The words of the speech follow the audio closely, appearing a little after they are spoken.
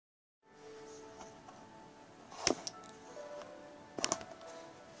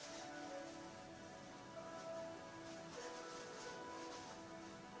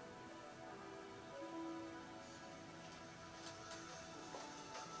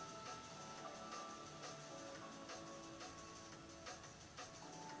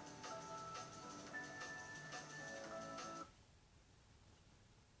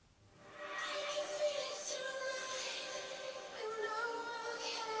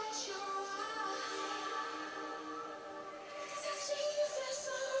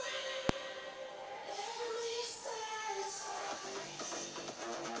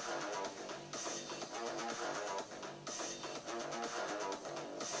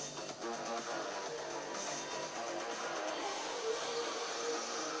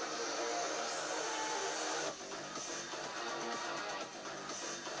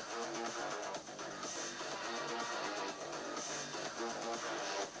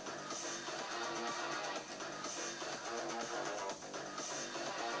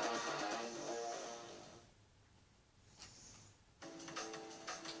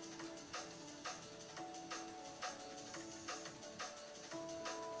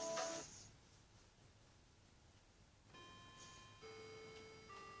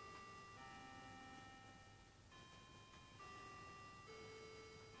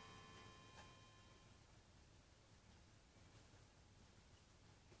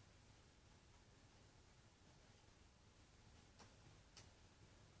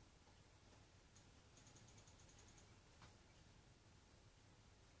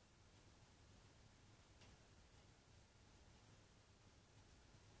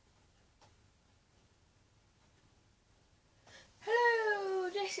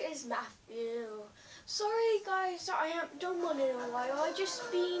this is Matthew. Sorry guys that I haven't done one in a while. I've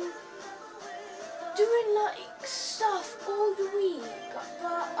just been doing like stuff all the week,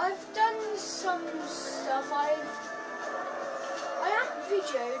 but I've done some stuff. I haven't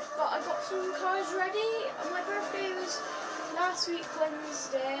videoed, but I got some cars ready. My birthday was last week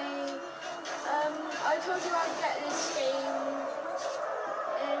Wednesday. I told you I'd get this game,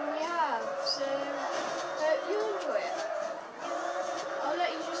 and we have, so hope you enjoy it. I'll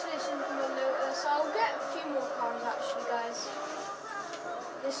let you just listen to my Lotus. I'll get a few more cars actually, guys.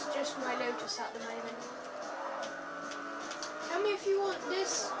 This is just my Lotus at the moment. Tell me if you want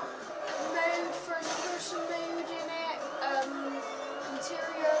this mode, first person mode in it,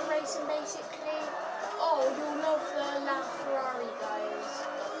 interior racing basically. Oh, you'll love the LaFerrari, guys.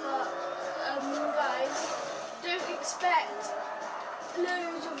 But, guys, don't expect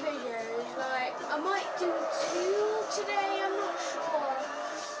loads of videos. Like, I might do 2 today, I'm not sure.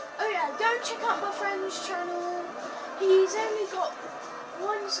 Oh yeah, go and check out my friend's channel. He's only got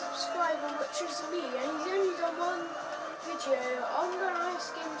 1 subscriber, which is me, and he's only done 1 video. I'm gonna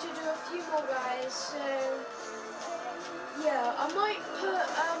ask him to do a few more, guys. So yeah, I might put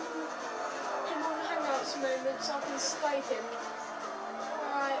him on Hangouts moment so I can Skype him.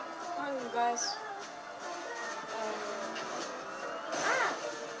 Alright, hang on, guys.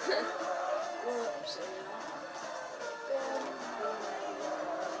 Whoops.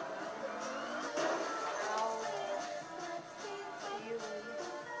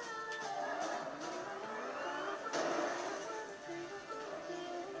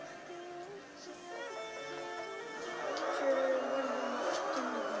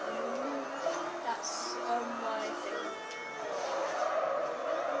 That's my thing.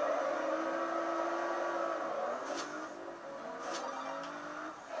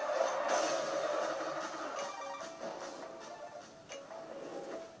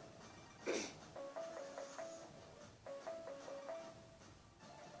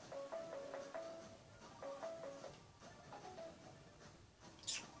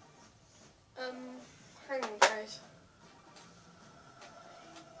 Hang on, guys.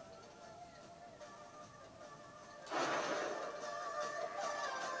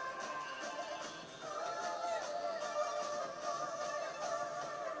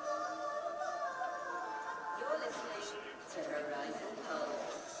 You're listening to Horizon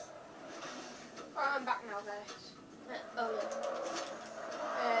Pulse. Alright, I'm back now, guys. Oh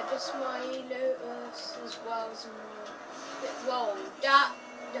yeah. Just my Lotus as well as my... Whoa, that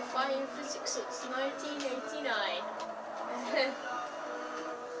Defying Physics since 1989.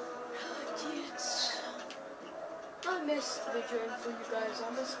 I missed videoing for you guys, I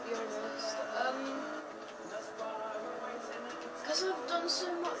must be honest. Because I've done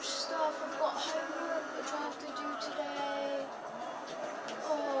so much stuff, I've got homework which I have to do today.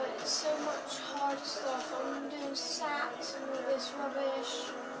 Oh, it's so much hard stuff. I'm doing sats and all this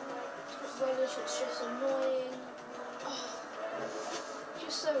rubbish. It's rubbish, it's just annoying. Oh,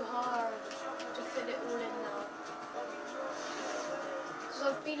 just so hard to fit it all in now. So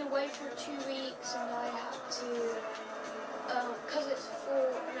I've been away for 2 weeks and I had to, because it's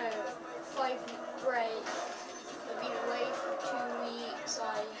 5-week break, I've been away for 2 weeks,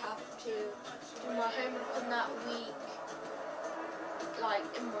 I have to do my homework on that week, like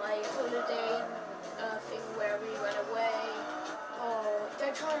in my holiday thing where we went away. Oh,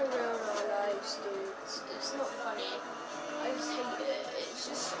 they're trying to ruin our lives, dude. It's not funny. I just hate it. It's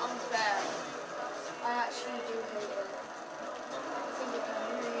just unfair. I actually do hate it. I think it's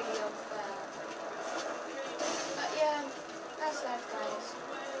really unfair. But yeah, that's life, guys.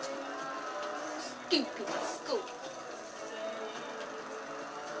 Stupid school.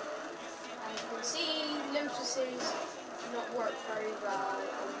 As you can see, Lotuses do not work very well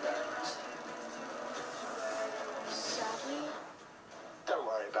on dirt. Sadly. Don't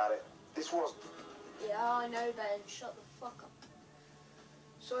worry about it. This was... Yeah, I know, Ben. Shut the fuck up.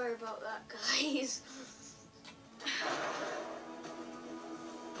 Sorry about that, guys.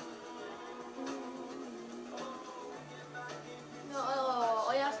 No, oh,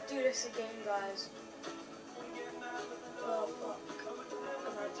 I have to do this again, guys. Oh, fuck.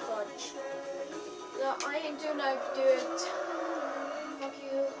 I'm gonna fudge. No, I ain't doing how to do it. Fuck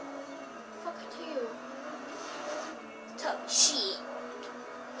you. Fuck you. Tough shit.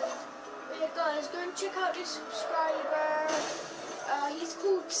 Yeah, guys, go and check out this subscriber. He's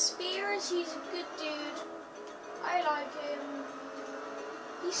called Spires. He's a good dude. I like him.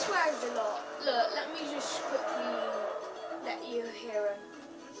 He swears a lot. Look, let me just quickly let you hear him.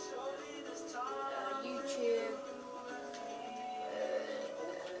 YouTube.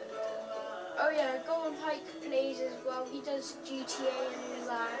 Oh yeah, Golden Pike plays as well. He does GTA and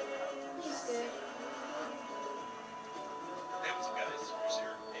all that. He's good. Hey, what's up, guys? Bruce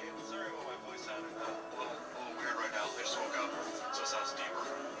here. Hey, sorry about my voice sounded a little weird right now. I just woke up, so it sounds deeper.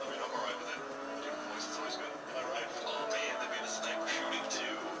 I mean, I'm alright with it. Deeper voice is always good. Alright. Oh man, they made a sniper shooting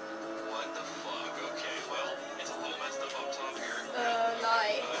too. What the fuck? Okay, well, it's a little messed up top here.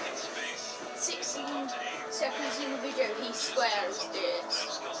 Like In space. 16 seconds in the video, he swears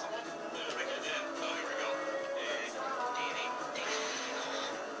this.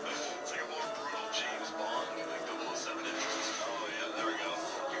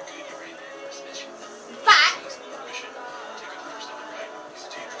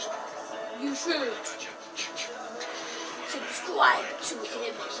 You should subscribe to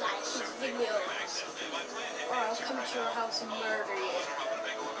him and like his videos, or I'll come to your house and murder you.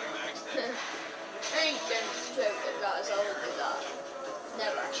 Ain't gonna joke it, guys, I won't do that.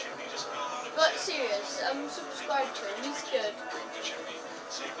 Never. But serious, subscribe to him, he's good.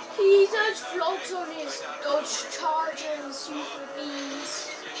 He does vlogs on his Dodge Charger and Super Bees.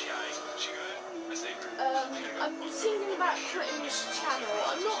 I'm thinking about quitting this channel.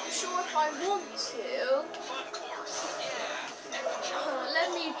 I'm not sure if I want to. Let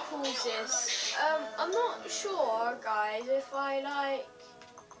me pause this. I'm not sure, guys, if I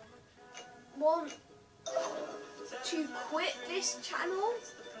want to quit this channel,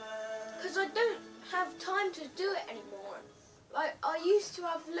 because I don't have time to do it anymore. Like, I used to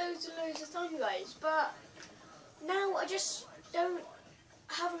have loads and loads of time, guys, but now I just don't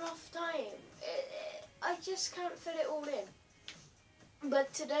have enough time. I just can't fit it all in.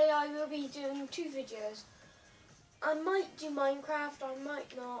 But today I will be doing 2 videos. I might do Minecraft, I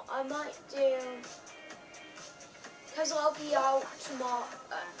might not. I might do, because I'll be out tomorrow.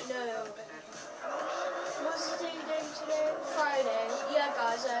 No. What's the day today? Friday. Yeah,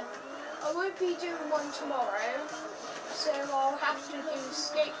 guys, I won't be doing one tomorrow. So I'll have to do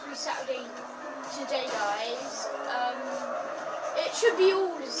Skate Free Saturday today, guys. It should be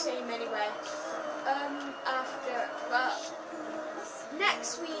all the same anyway. But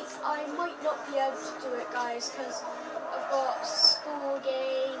next week I might not be able to do it, guys, because I've got school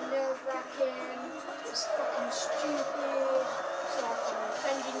game, nerve-wracking, it's fucking stupid. So I'm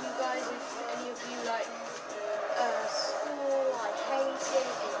offending you guys if any of you like school. I hate it,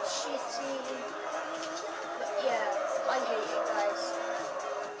 it's shitty. But yeah, I hate it, guys.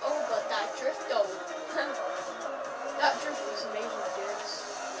 Oh, but that drift though. That drift was amazing, dudes.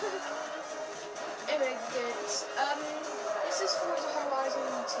 Anyway, dudes, this is Forza Horizon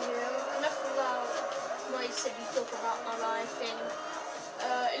 2. Enough about my silly talk about my life thing.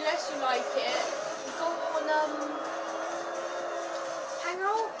 Unless you like it, go on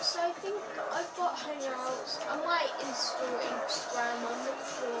Hangouts. I think I've got Hangouts. I might install Instagram, I'm not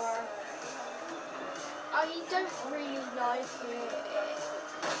sure. I don't really like it.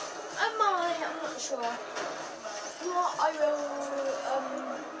 I might, I'm not sure. What I will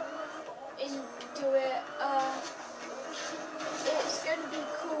do it. It's going to be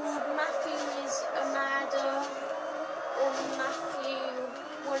called Matthew is Amada, or Matthew,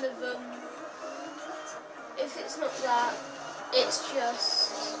 one of them. If it's not that, it's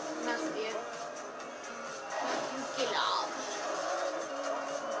just Matthew. Matthew Gillard.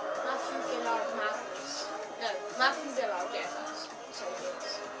 Matthew Gillard Maths. No, Matthew Gillard, yeah, that's so it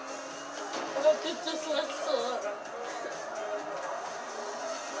is. Look at this letter.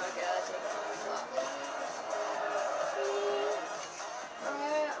 Okay, I take that.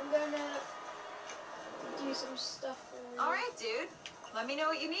 Alright, I'm gonna do some stuff for you. Alright, dude. Let me know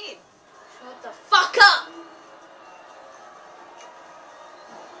what you need. Shut the fuck up!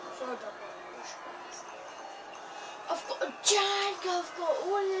 Shut up. I've got a Jag, I've got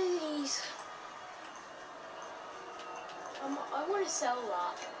all of these. I want to sell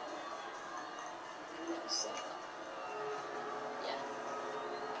that. Let's sell that. Yeah.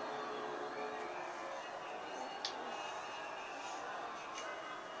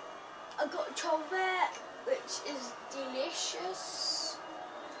 I got a Chevette, which is delicious.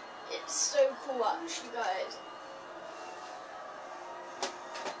 It's so cool, actually, guys.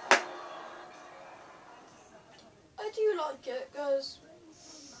 I do like it, guys.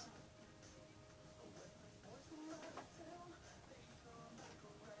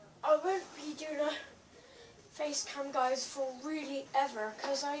 I won't be doing a face cam, guys, for really ever,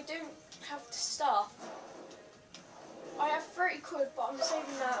 because I don't have the stuff. I have 30 quid, but I'm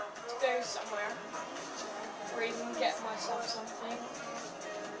saving that to go somewhere, or even get myself something.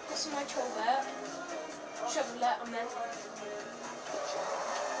 This is my Chevette, I meant.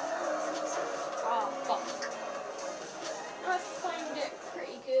 Ah, fuck. I find it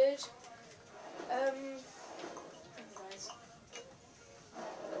pretty good.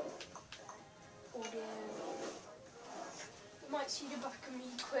 see the back of me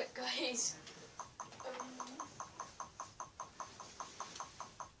quick, guys.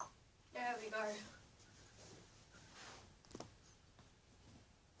 There we go.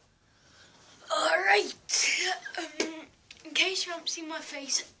 Alright, in case you haven't seen my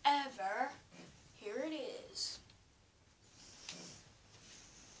face ever, here it is.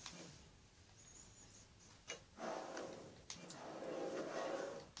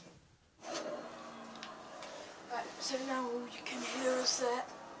 Right, so now all you can hear is the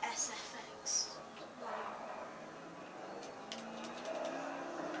SFX.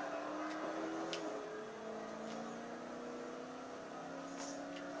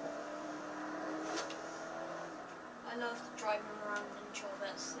 I love driving around in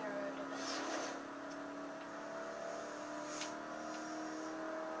Chorvettes, they're the best.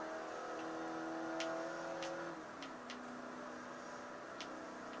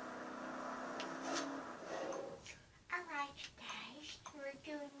 Alright guys, we're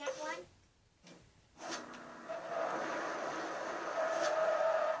doing that one.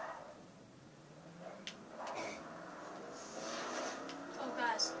 Oh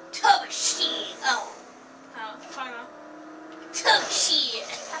guys, tough shit! Oh, timer. Tough shit!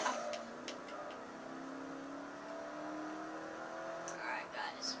 Alright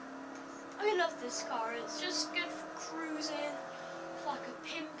guys, I love this car, it's just good for cruising, it's like a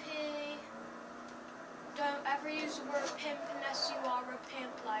pimpy. Don't ever use the word pimp unless you are a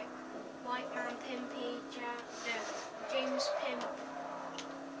pimp, like White Man Pimpy, James Pimp.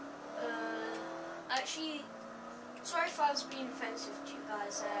 Actually, sorry if I was being offensive to you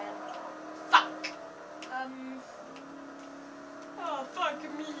guys. Fuck. Oh fuck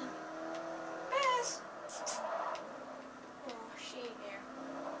me. Yes. Oh, she ain't here.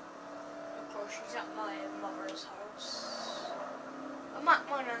 Of course, she's at my mother's house. I'm at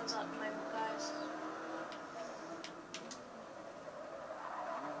my nan's at the moment, guys.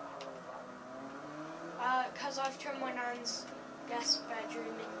 Because I've turned my nan's guest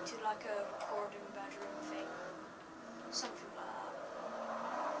bedroom into like a recording bedroom thing. Something like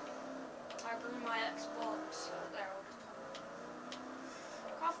that. I bring my Xbox there all the time.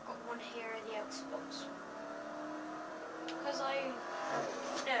 I've got one here in the Xbox. Because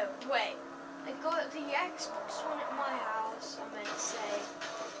no, wait. I got the Xbox one at my house, I meant to say,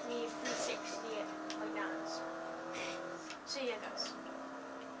 the 360 at my nan's. So yeah guys.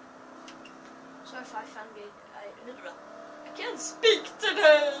 So if I found it, I can't speak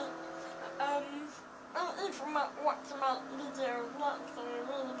today. If I'm not watching my video, that's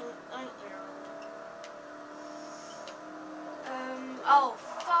really oh,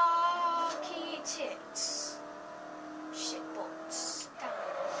 fucky tits. Shitbox.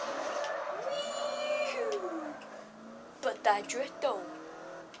 But that dritto.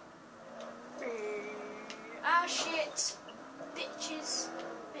 Ah shit. Bitches.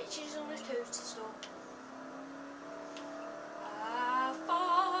 Bitches on the toaster store. Ah,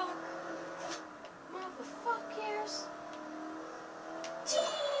 fuck. Motherfuckers.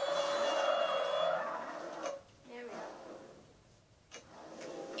 There we go.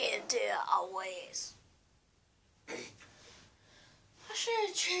 Into our ways. I should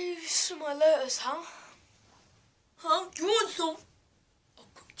have chosen my lettuce, huh? Huh? Do you want some?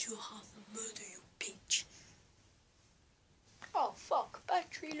 I'll come to your house and murder you, bitch. Oh fuck,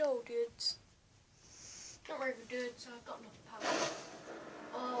 battery low, dudes. Not very good, dudes, so I've got enough power.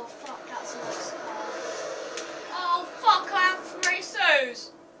 Oh fuck, that's a nice car. Oh fuck, I have 3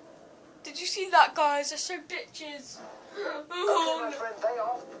 so's. Did you see that, guys? They're so bitches. Okay, my friend, they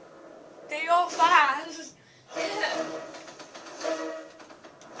are. They are fast.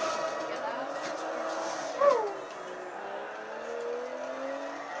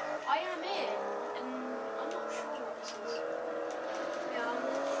 I am in, and I'm not sure what this is. Yeah, I'm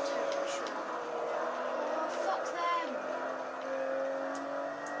not totally sure. Oh, fuck them.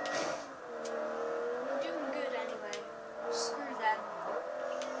 I'm doing good anyway. Screw them.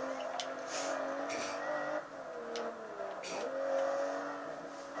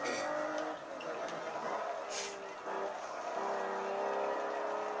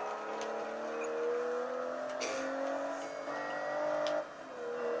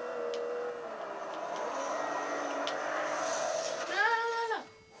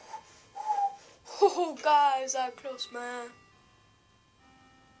 Oh, guys, that close, man. In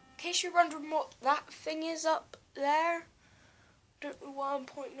case you're wondering what that thing is up there, don't know why I'm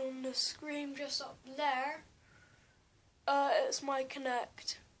pointing on the screen just up there. It's my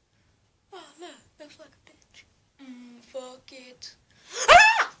Connect. Oh, look, looks like a bitch. Fuck it.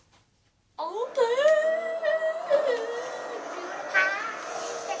 Ah! Come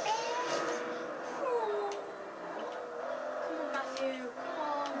on, my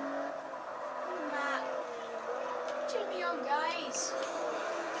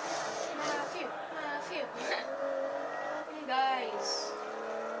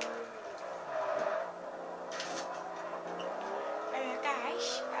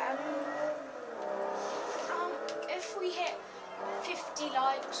 60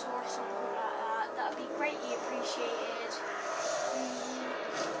 likes or something like that. That'd be greatly appreciated.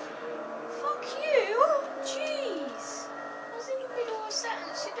 Fuck you! Jeez! I was in the middle of a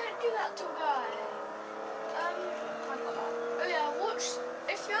sentence. You don't do that to a guy. I got that. Oh yeah, watch.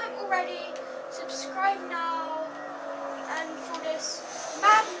 If you haven't already, subscribe now. And for this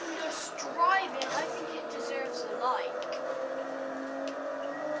madness driving, I think it deserves a like.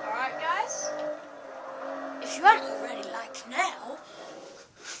 Alright, guys? If you haven't already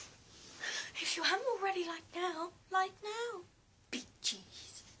liked now, like now,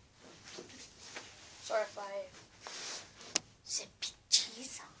 bitches. Sorry if I said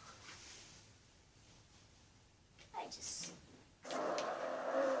bitches. I just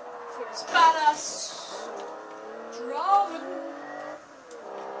for this badass driving.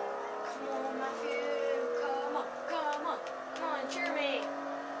 Come on, Matthew. Come on, cheer me.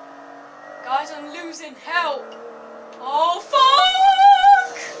 Guys, I'm losing help. Oh,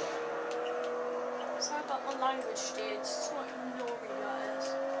 fuck! Sorry about my language, dude. It's just like ignoring you guys.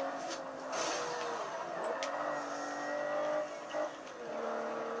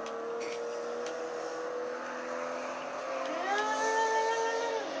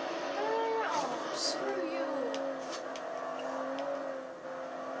 Oh, screw you.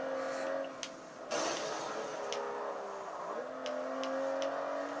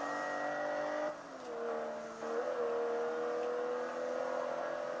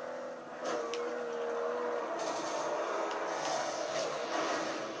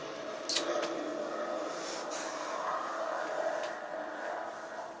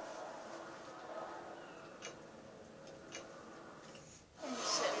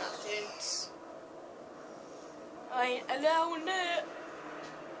 I ain't allowing it.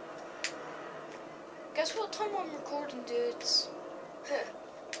 Guess what time I'm recording, dudes?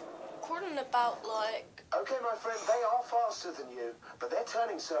 Recording about like... Okay, my friend, they are faster than you, but their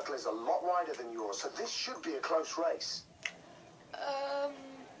turning circle is a lot wider than yours, so this should be a close race.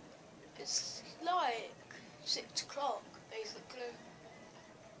 It's like 6 o'clock, basically.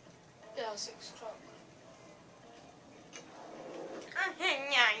 Yeah, 6 o'clock.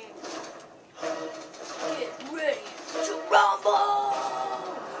 Get ready to rumble!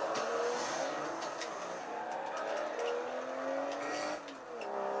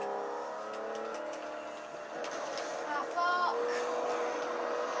 Ah, fuck.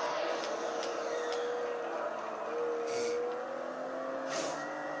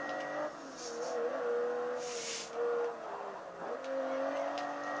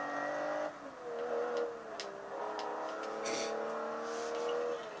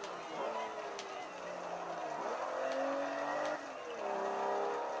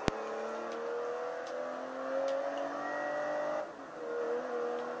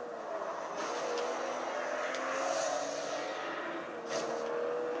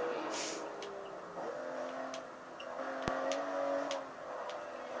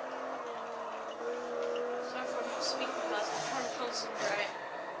 Sorry for not speaking, guys. I'm trying to concentrate.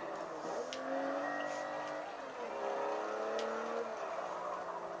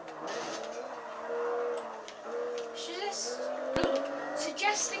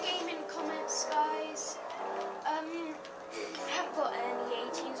 Suggest a game in the comments, guys. I haven't got any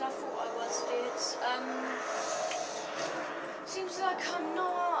 18s. I thought I was, dudes. Seems like I'm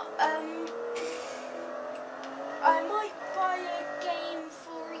not. I might buy a game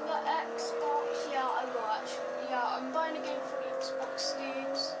for the Xbox. Yeah, I will actually. Yeah, I'm buying a game for the Xbox,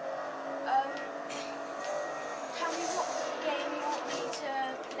 dudes. Tell me what game you want me to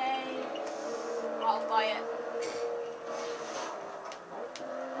play. I'll buy it.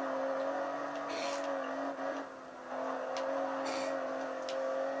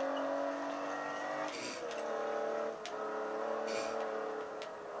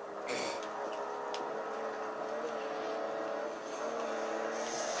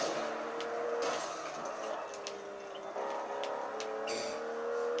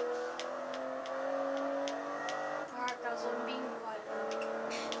 I'm being violent.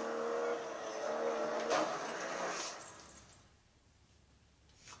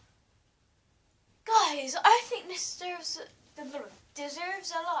 Guys, I think this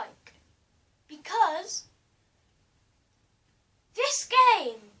deserves a like, because this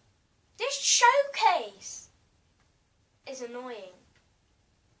game, this showcase, is annoying.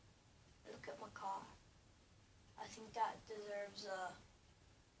 Look at my car. I think that deserves a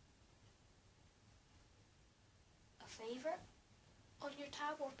favorite on your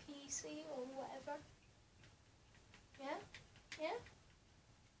tab or PC or whatever. Yeah? Yeah?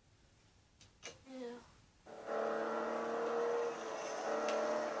 Yeah.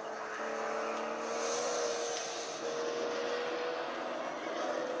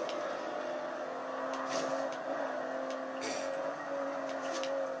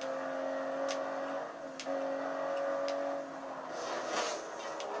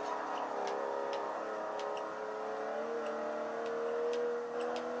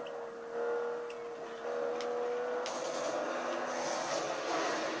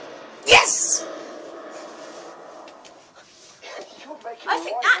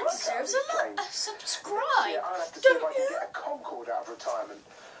 mind. subscribe. Yeah, I'll have to see if I Don't can you? get a Concorde out of retirement.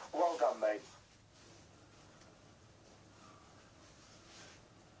 Well done, mate.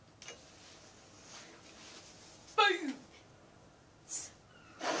 Boom.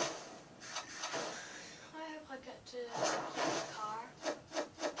 I hope I get to keep the car.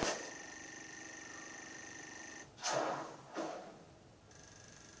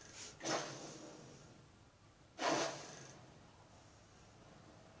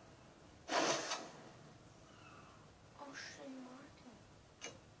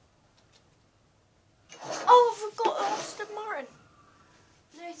 Oh, I forgot Aston Martin.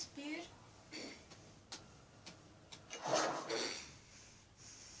 Nice beard.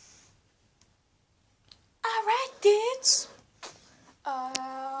 Alright, dudes.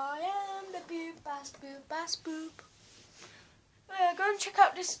 I am the bass boop. Yeah, go and check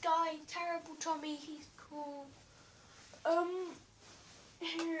out this guy, Terrible Tommy. He's cool.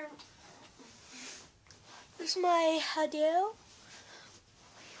 Here. This is my Hadil.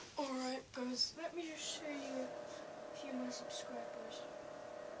 Alright, guys, let me just show you a few of my subscribers.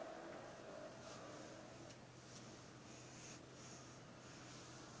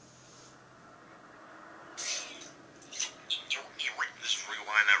 Just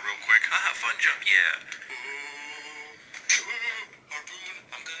rewind that real quick. Haha, fun jump, yeah. Harpoon,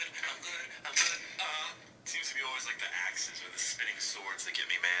 I'm good. Seems to be always like the axes or the spinning swords that get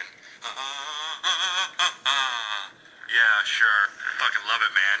me, man. Yeah, sure. Fucking love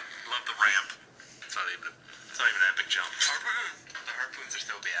it, man. Love the ramp. It's not even an epic jump. Harpoon. The harpoons are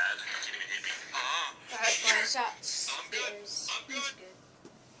so bad. You can't even hit me. Alright, guys, that's I'm good. Spears. I'm He's good.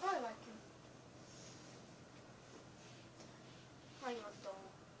 good. I like him. Hang on, don't.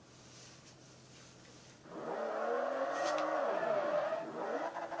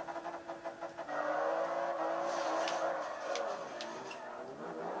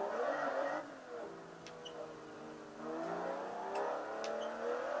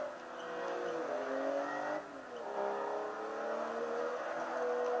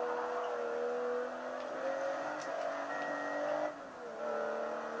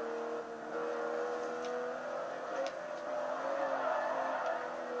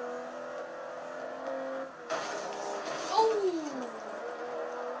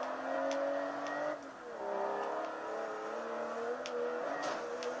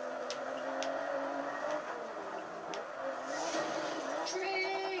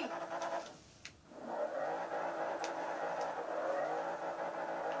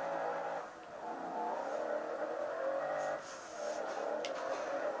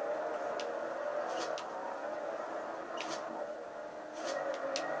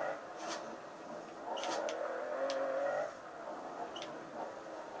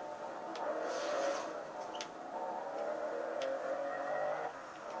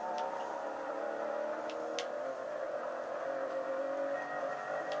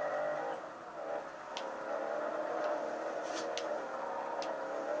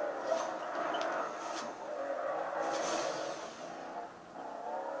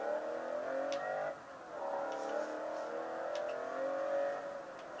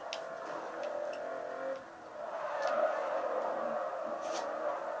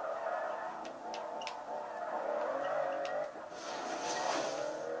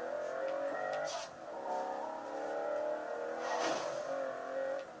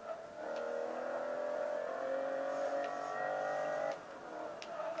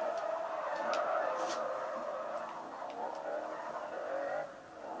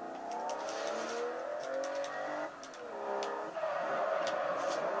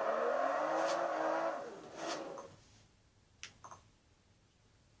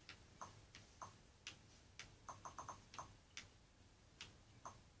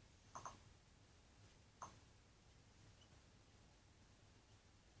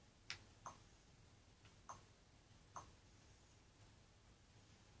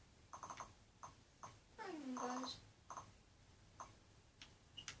 Guys.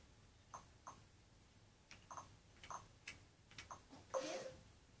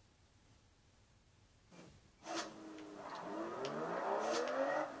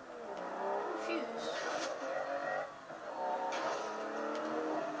 Confused.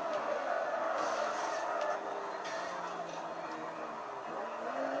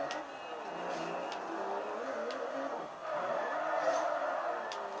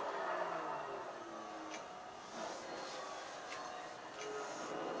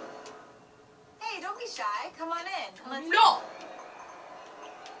 Hey, don't be shy. Come on in. Let's No!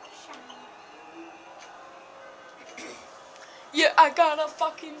 Yeah, I got a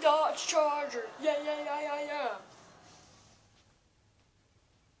fucking Dodge Charger. Yeah.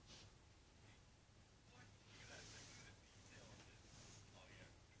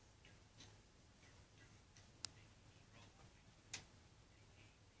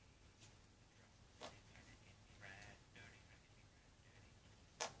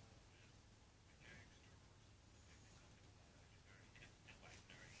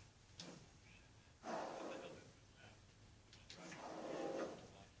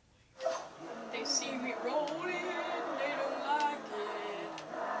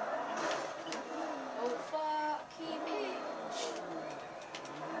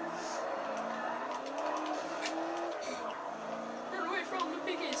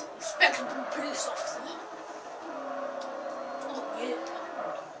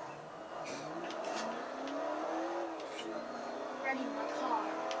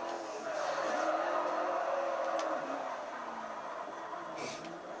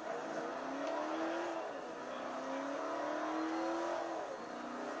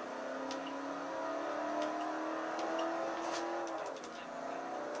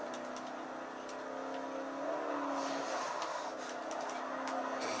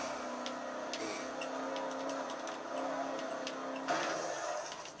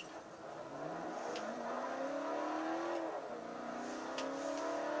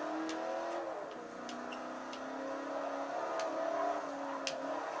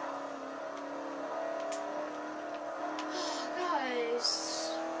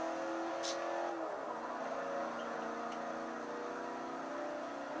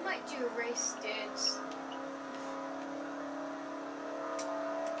 might do a race, dudes.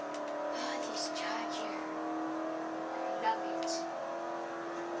 Oh, this charger. I love it.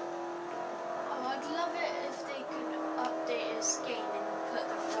 Oh, I'd love it if they could update this game and put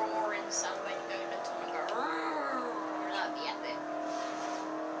the roaring sound when you go in the tunnel. Go, that'd be epic.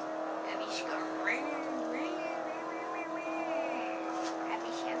 That'd be just go, that'd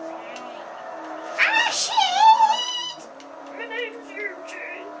be so fun. Ah, shit! My name's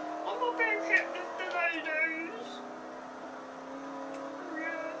Eugene. I'm a big hit with the ladies.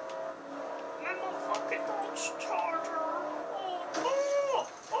 Yeah. I'm a fucking Dodge Charger.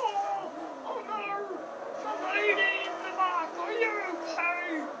 Oh no! The lady in the back, are you okay?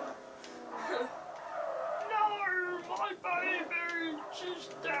 No, my baby, she's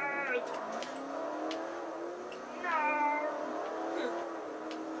dead. No.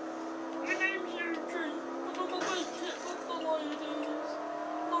 My name's Eugene, and I'm a big hit with the ladies.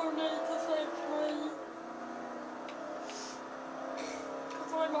 No need to thank me.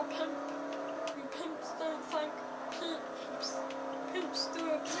 'Cause I'm a pimp. And pimps don't thank pimps. Pimps do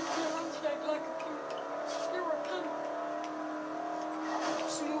a pinky handshake like a pimp. You're a pimp.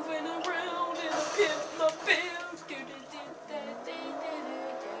 Just moving around in a pimp-mobile.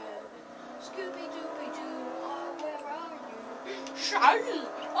 Scooby-Dooby-Doo, oh, where are you? Shy,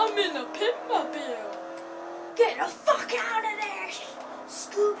 I'm in a pimp-mobile. Get the fuck out of there,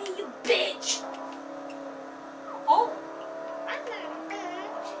 Scooby, you bitch. Oh. I'm not a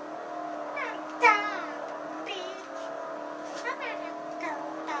bitch. I'm dumb, bitch. I'm not a girl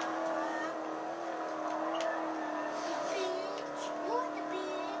dog. Bitch, you're the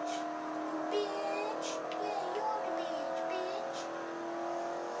bitch. Bitch, yeah, you're the bitch, bitch.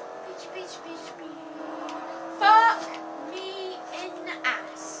 Bitch, bitch, bitch, bitch. Fuck me in the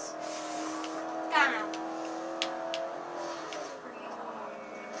ass. Damn.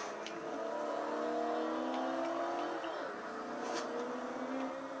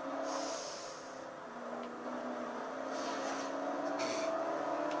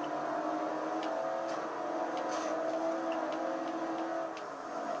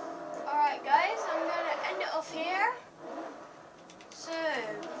 Alright guys, I'm gonna end it off here. So,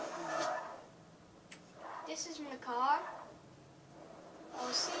 this is my car.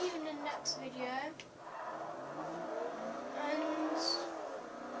 I'll see you in the next video.